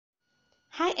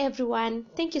Hi everyone,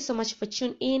 thank you so much for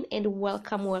tuning in and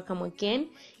welcome again.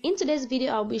 In today's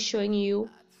video I'll be showing you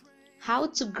how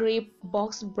to grip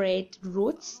box braid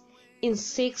roots in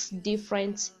 6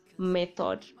 different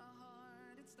methods.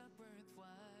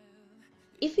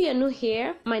 If you are new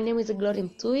here, my name is Glory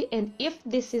Mtui, and if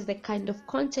this is the kind of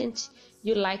content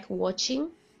you like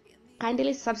watching,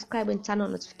 kindly subscribe and turn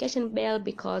on notification bell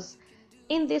because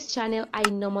in this channel I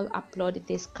normally upload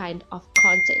this kind of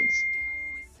content.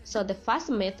 So the first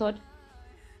method,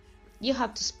 you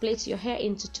have to split your hair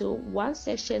into two. One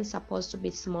section is supposed to be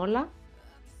smaller,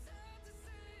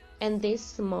 and this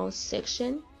small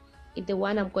section is the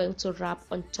one I'm going to wrap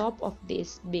on top of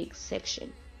this big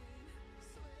section.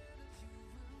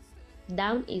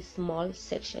 Down is small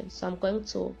section, so I'm going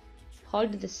to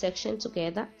hold the section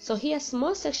together. So here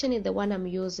small section is the one I'm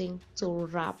using to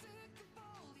wrap.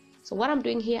 So what I'm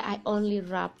doing here, I only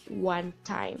wrap one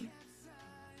time,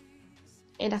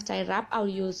 and after I wrap, I'll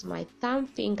use my thumb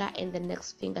finger and the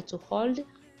next finger to hold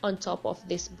on top of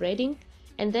this braiding,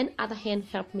 and then other hand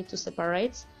help me to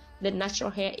separate the natural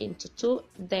hair into two.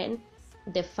 Then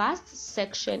the first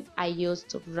section I use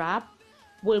to wrap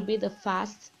will be the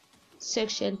first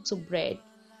section to braid.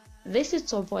 This is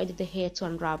to avoid the hair to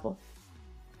unravel.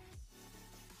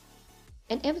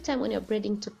 And every time when you're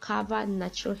braiding to cover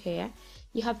natural hair,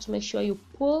 you have to make sure you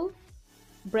pull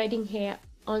braiding hair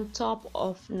on top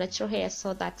of natural hair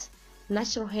so that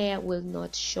natural hair will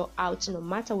not show out no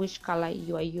matter which color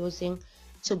you are using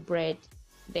to braid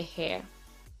the hair.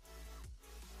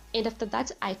 And after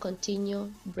that, I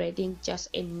continue braiding just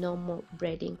a normal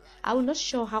braiding. I will not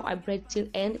show how I braid till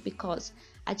end because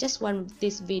I just want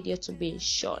this video to be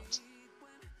short.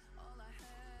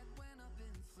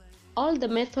 All the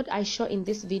method I show in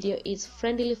this video is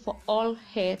friendly for all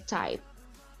hair type.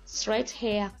 Straight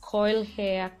hair, coil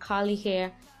hair, curly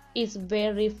hair is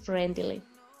very friendly.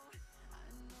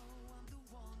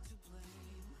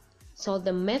 So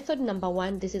the method number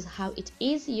one, this is how it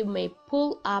is. You may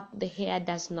pull up, the hair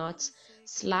does not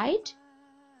slide,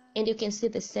 and you can see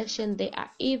the section, they are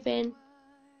even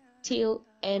till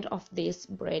end of this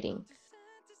braiding.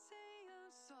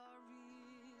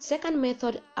 Second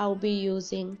method, I'll be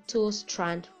using 2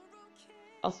 strands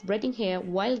of braiding hair,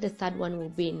 while the third one will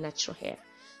be natural hair.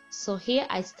 So here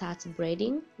I start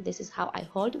braiding. This is how I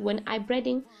hold. When I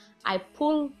braiding, I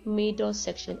pull middle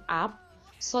section up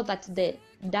so that the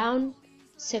down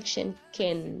section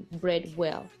can braid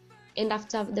well. And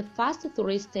after the first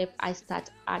 3 steps, I start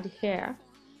add hair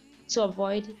to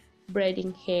avoid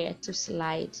braiding hair to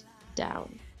slide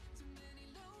down,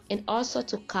 and also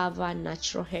to cover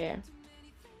natural hair.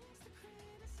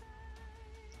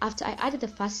 After I add the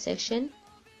first section,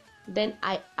 then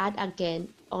I add again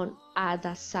on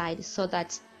other side so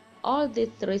that all the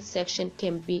 3 sections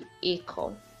can be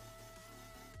equal.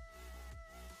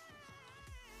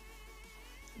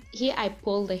 Here I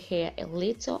pull the hair a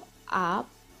little up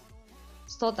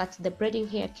so that the braiding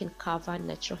hair can cover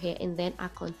natural hair, and then I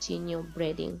continue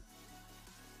braiding.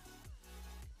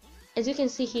 As you can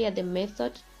see here, the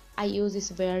method I use is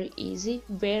very easy,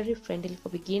 very friendly for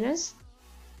beginners.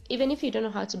 Even if you don't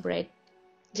know how to braid,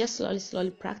 just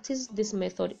slowly practice. This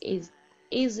method is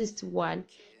easiest one,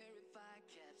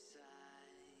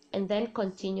 and then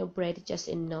continue braid just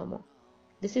in normal.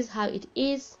 This is how it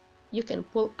is. You can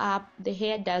pull up, the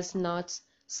hair does not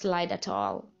slide at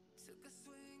all.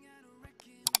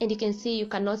 And you can see, you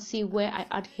cannot see where I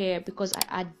add hair because I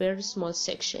add very small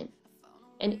section,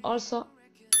 and also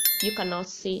you cannot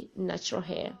see natural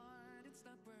hair.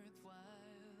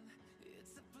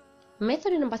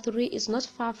 Method number 3 is not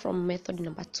far from method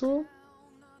number 2.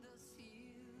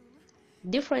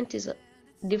 Different is a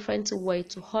different way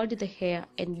to hold the hair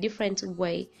and different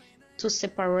way to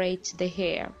separate the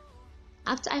hair.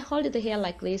 After I hold the hair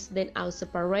like this, then I'll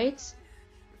separate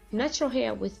natural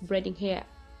hair with braiding hair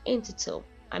into 2.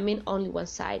 I mean only one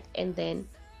side, and then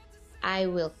I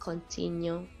will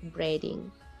continue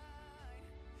braiding.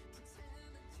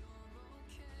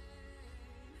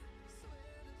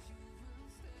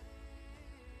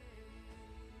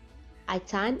 I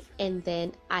turn and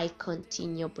then I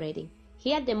continue braiding.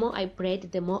 Here, the more I braid,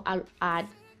 the more I'll add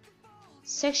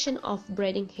section of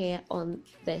braiding hair on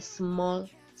the small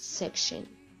section.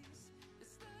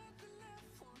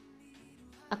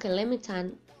 Okay, let me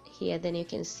turn here, then you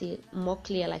can see more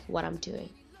clear like what I'm doing.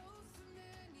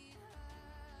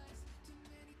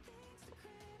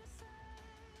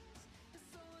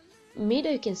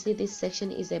 Middle, you can see this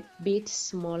section is a bit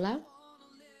smaller,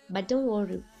 but don't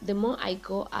worry, the more I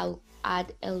go, I'll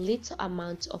add a little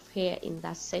amount of hair in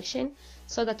that section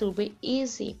so that it will be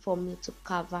easy for me to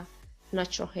cover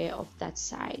natural hair of that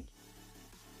side.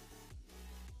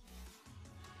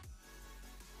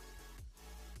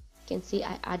 can see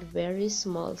I add very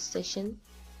small section.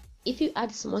 If you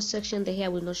add small section, the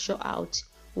hair will not show out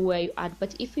where you add,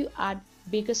 but if you add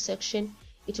bigger section,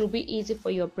 it will be easy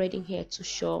for your braiding hair to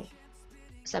show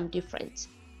some difference.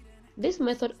 This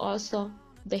method also,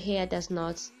 the hair does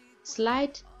not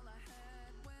slide,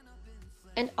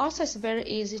 and also it's very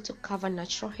easy to cover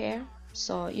natural hair,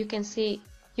 so you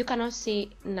cannot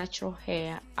see natural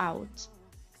hair out.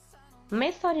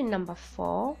 Method number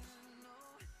 4,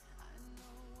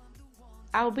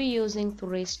 I'll be using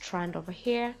 3 strands over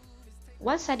here.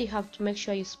 One side you have to make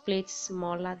sure you split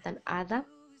smaller than other.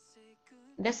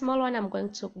 The small one I'm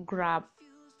going to grab.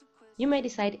 You may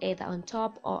decide either on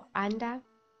top or under.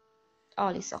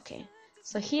 All is okay.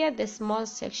 So here the small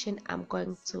section I'm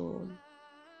going to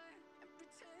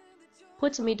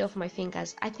put mid of my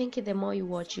fingers. I think the more you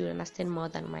watch, you'll understand more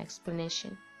than my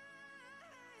explanation.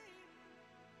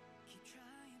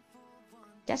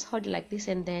 Just hold it like this,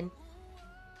 and then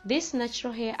this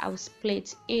natural hair I'll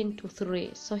split into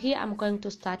 3. So here I'm going to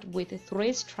start with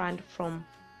 3 strands from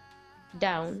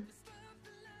down.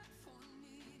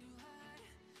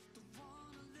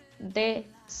 The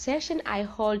section I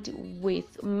hold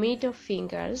with middle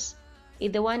fingers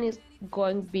is the one is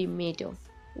going to be middle,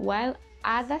 while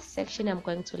other section I'm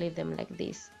going to leave them like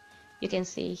this. You can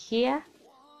see here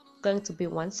going to be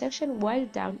one section, while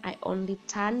down I only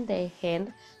turn the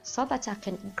hand so that I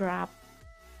can grab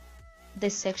the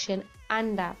section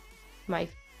under my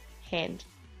hand.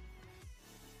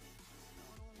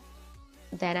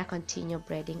 Then I continue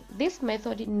braiding. This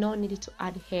method, no need to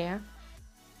add hair.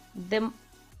 The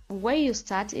way you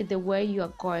start is the way you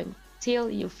are going till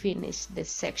you finish the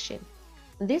section.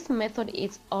 This method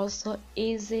is also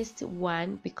easiest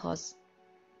one because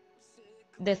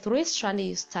the 3 strands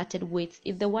you started with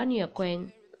is the one you are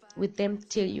going with them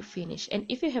till you finish. And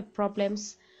if you have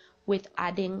problems with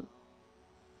adding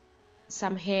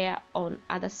some hair on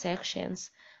other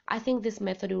sections, I think this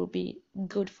method will be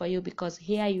good for you, because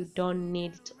here you don't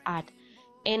need to add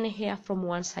any hair from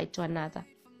one side to another.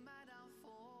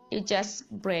 You just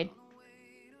braid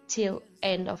till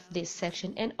end of this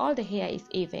section and all the hair is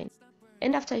even.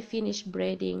 And after I finish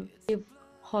braiding, you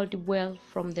hold well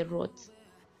from the roots,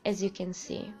 as you can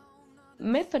see.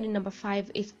 Method number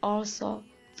 5 is also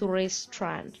 3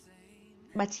 strands,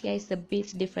 but here is a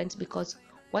bit different because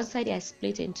one side I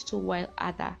split into 2 while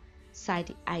other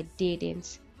side I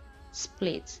didn't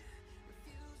split.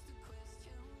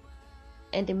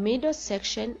 And the middle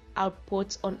section I'll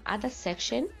put on other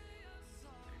section,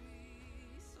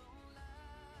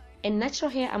 and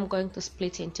natural hair I'm going to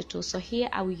split into 2. So here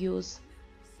I will use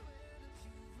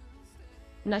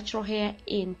natural hair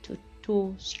into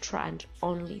 2 strands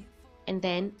only, and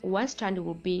then 1 strand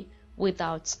will be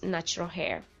without natural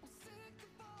hair.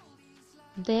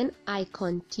 Then I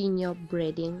continue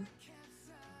braiding,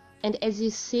 and as you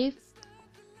see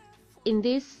in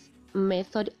this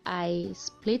method I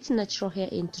split natural hair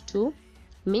into 2,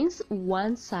 means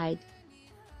one side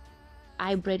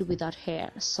I braid without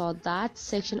hair, so that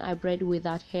section I braid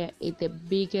without hair is the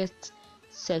biggest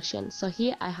section. So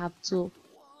here I have to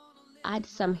add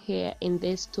some hair in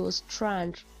these 2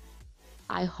 strands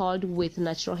I hold with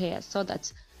natural hair, so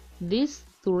that this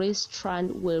 3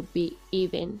 strands will be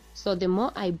even. So the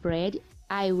more I braid,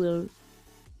 I will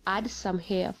add some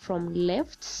hair from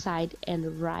left side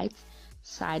and right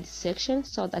side section,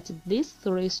 so that these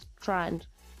 3 strands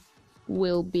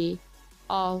will be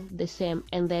all the same,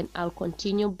 and then I'll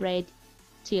continue braid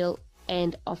till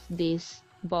end of this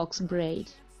box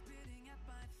braid.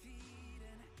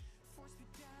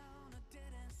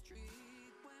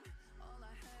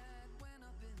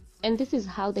 And this is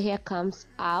how the hair comes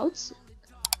out.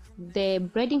 The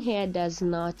braiding hair does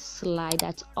not slide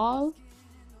at all.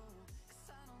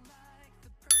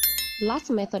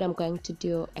 Last method, I'm going to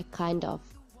do a kind of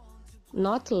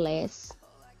knotless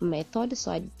method.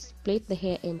 So I split the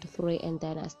hair into 3 and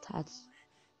then I start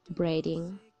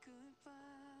braiding.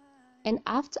 And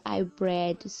after I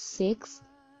braid 6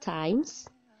 times,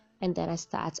 and then I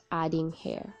start adding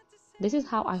hair. This is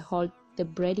how I hold the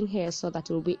braiding hair, so that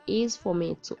it will be easy for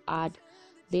me to add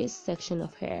this section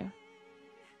of hair.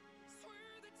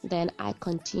 Then I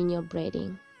continue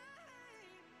braiding.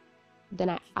 Then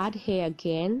I add hair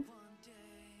again.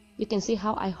 You can see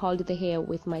how I hold the hair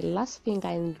with my last finger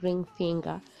and ring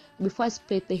finger before I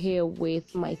split the hair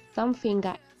with my thumb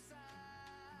finger.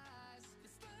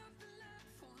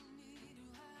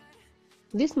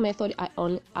 This method I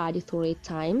only add 3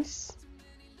 times.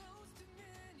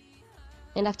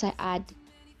 And after I add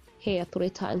hair 3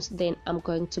 times, then I'm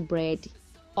going to braid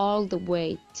all the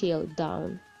way till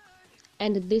down.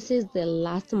 And this is the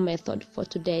last method for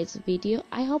today's video.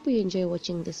 I hope you enjoy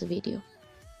watching this video.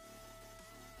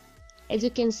 As you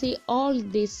can see, all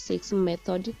these 6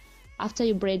 methods, after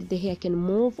you braid the hair, can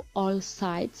move all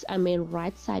sides,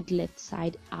 right side, left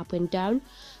side, up and down.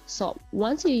 So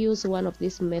once you use one of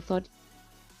these methods,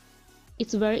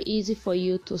 it's very easy for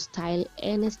you to style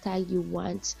any style you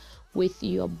want with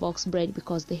your box braid,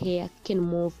 because the hair can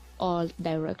move all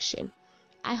direction.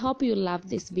 I hope you love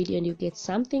this video and you get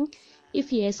something.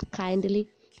 If yes, kindly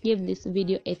give this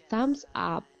video a thumbs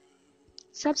up,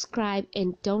 subscribe,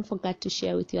 and don't forget to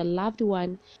share with your loved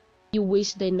one you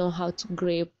wish they know how to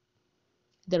grip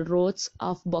the roots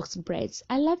of box braids.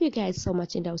 I love you guys so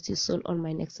much, and I'll see you soon on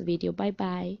my next video. Bye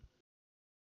bye.